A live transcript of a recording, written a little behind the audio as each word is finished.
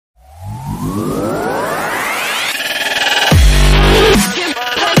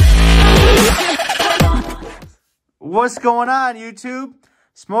What's going on, YouTube?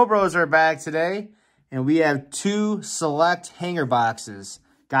 Smo Bros are back today, and we have 2 select hanger boxes.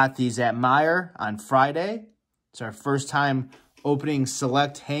 Got these at Meijer on Friday. It's our first time opening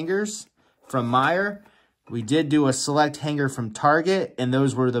select hangers from Meijer. We did do a select hanger from Target, and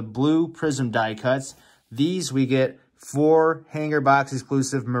those were the blue Prism die cuts. These we get 4 hanger box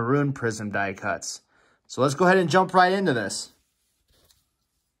exclusive maroon Prism die cuts. So let's go ahead and jump right into this.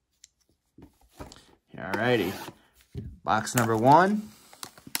 Alrighty. Box number 1.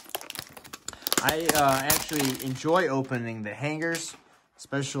 I actually enjoy opening the hangers,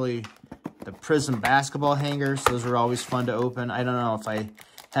 especially the Prism basketball hangers. Those are always fun to open. I don't know if I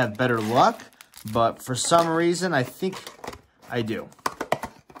have better luck, but for some reason, I think I do.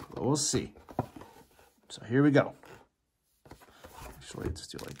 But we'll see. So here we go. Actually, let's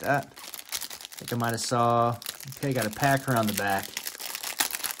do it like that. I think I might have saw, okay, got a packer on the back.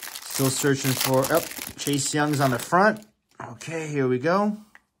 Still searching for, oh, Chase Young's on the front. Okay, here we go.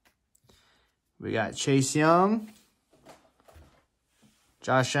 We got Chase Young,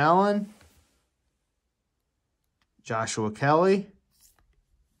 Josh Allen, Joshua Kelly,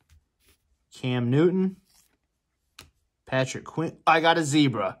 Cam Newton, Patrick Quinn. I got a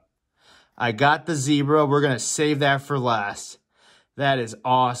zebra. I got the zebra. We're going to save that for last. That is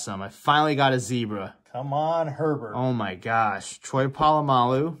awesome. I finally got a zebra. Come on, Herbert. Oh my gosh. Troy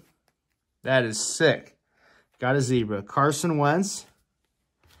Polamalu. That is sick. Got a zebra. Carson Wentz,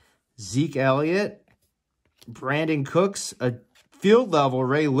 Zeke Elliott, Brandon Cooks, a field level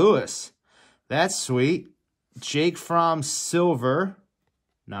Ray Lewis. That's sweet. Jake Fromm Silver.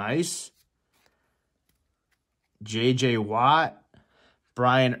 Nice. J.J. Watt,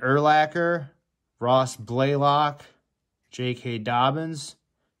 Brian Urlacher, Ross Blaylock, J.K. Dobbins,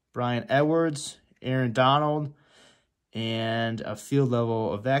 Brian Edwards, Aaron Donald, and a field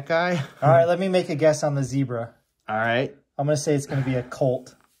level of that guy. All right, let me make a guess on the zebra. All right. I'm going to say it's going to be a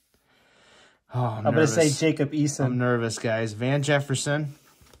Colt. Oh, I'm going to say Jacob Eason. I'm nervous, guys. Van Jefferson.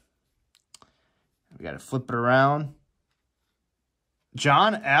 We got to flip it around.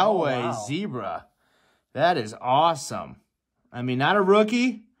 John Elway, oh, wow. Zebra. That is awesome. I mean, not a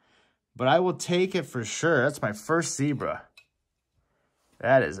rookie, but I will take it for sure. That's my first zebra.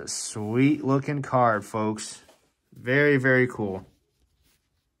 That is a sweet-looking card, folks. Very, very cool.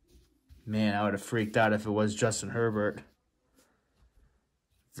 Man, I would have freaked out if it was Justin Herbert.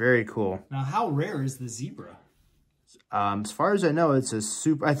 Very cool. Now, how rare is the zebra? As far as I know, it's a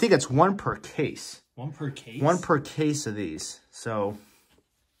super... I think it's 1 per case. 1 per case? 1 per case of these. So,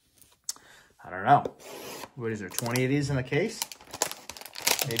 I don't know. What is there, 20 of these in the case?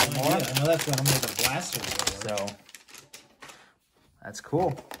 Maybe more? Yeah, I know that's what I'm going to blaster with. So, that's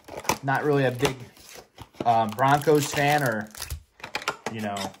cool. Not really a big Broncos fan or, you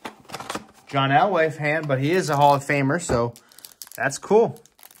know, John Elway fan, but he is a Hall of Famer, so that's cool.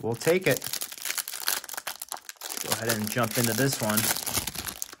 We'll take it. Go ahead and jump into this one.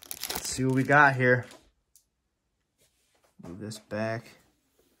 Let's see what we got here. Move this back.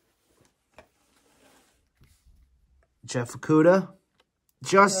 Jeff Okuda.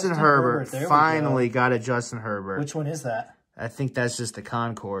 Justin Herbert. Finally got a Justin Herbert. Which one is that? I think that's just the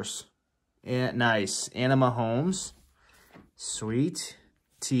concourse. And nice. Anna Mahomes. Sweet.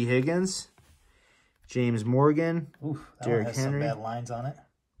 T. Higgins. James Morgan. Oof, that Derrick one has Henry. some bad lines on it.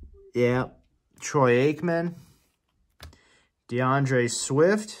 Yeah. Troy Aikman. DeAndre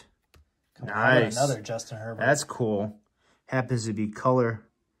Swift. Nice. Another Justin Herbert. That's cool. Happens to be color.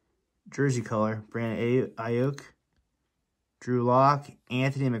 Jersey color. Brandon Ayuk. Drew Lock.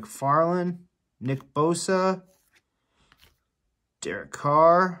 Anthony McFarland. Nick Bosa. Derek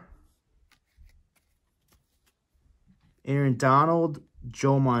Carr. Aaron Donald.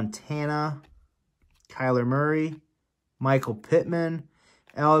 Joe Montana. Kyler Murray. Michael Pittman.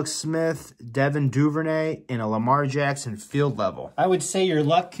 Alex Smith. Devin Duvernay. And a Lamar Jackson field level. I would say your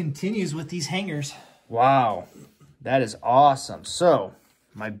luck continues with these hangers. Wow. That is awesome. So,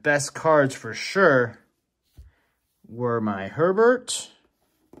 my best cards for sure were my Herbert.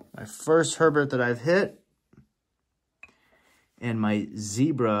 My first Herbert that I've hit. And my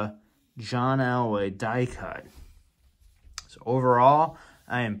Zebra John Elway die cut. So overall,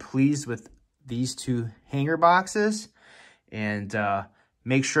 I am pleased with these 2 hanger boxes. And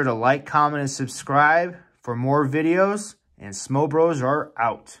make sure to like, comment, and subscribe for more videos. And Smo Bros are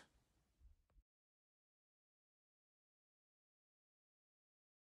out.